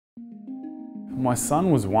My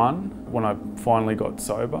son was one when I finally got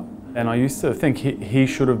sober, and I used to think he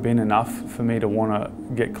should have been enough for me to want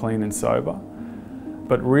to get clean and sober.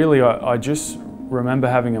 But really I just remember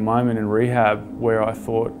having a moment in rehab where I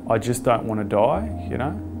thought, I just don't want to die, you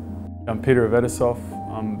know? I'm Peter Avetisoff.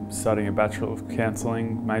 I'm studying a Bachelor of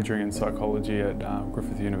Counselling, majoring in psychology at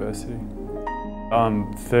Griffith University.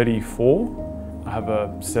 I'm 34. I have a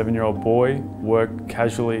 7-year-old boy, work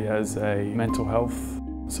casually as a mental health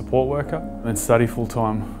support worker, and study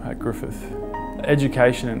full-time at Griffith.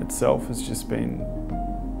 Education in itself has just been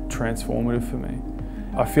transformative for me.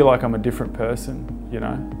 I feel like I'm a different person, you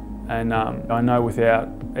know, and I know without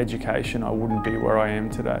education I wouldn't be where I am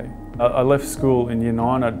today. I left school in Year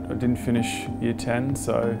 9, I didn't finish Year 10,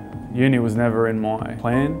 so uni was never in my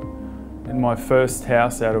plan. And my first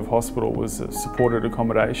house out of hospital was a supported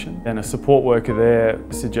accommodation, and a support worker there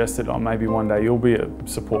suggested, oh, maybe one day you'll be a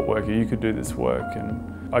support worker, you could do this work. And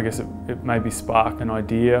I guess it maybe sparked an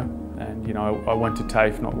idea, and you know, I went to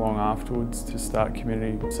TAFE not long afterwards to start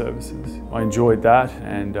community services. I enjoyed that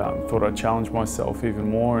and thought I'd challenge myself even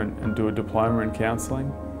more and do a diploma in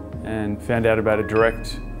counselling, and found out about a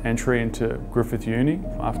direct entry into Griffith Uni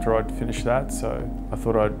after I'd finished that, so I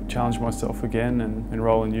thought I'd challenge myself again and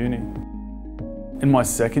enrol in uni. In my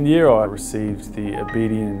second year, I received the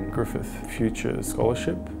Avetisoff Griffith Future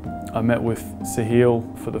Scholarship. I met with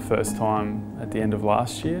Sahil for the first time at the end of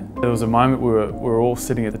last year. There was a moment we were all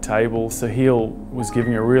sitting at the table. Sahil was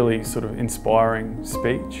giving a really sort of inspiring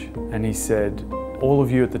speech, and he said, all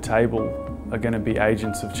of you at the table are going to be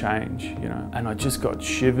agents of change, you know. And I just got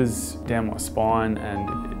shivers down my spine,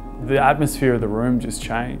 and the atmosphere of the room just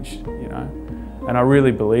changed, you know. And I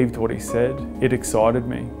really believed what he said. It excited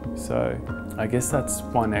me. So I guess that's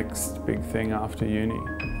my next big thing after uni.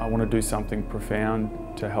 I want to do something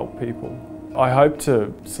profound to help people. I hope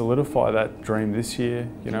to solidify that dream this year,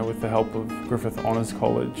 you know, with the help of Griffith Honours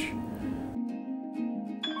College.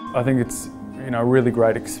 I think it's, you know, a really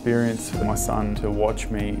great experience for my son to watch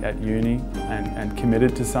me at uni and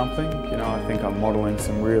committed to something. You know, I think I'm modelling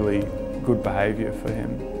some really good behaviour for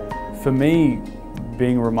him. For me,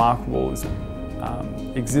 being remarkable is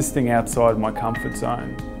existing outside my comfort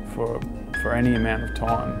zone for any amount of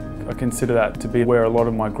time. I consider that to be where a lot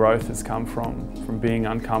of my growth has come from being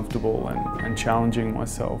uncomfortable and challenging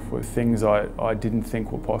myself with things I didn't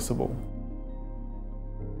think were possible.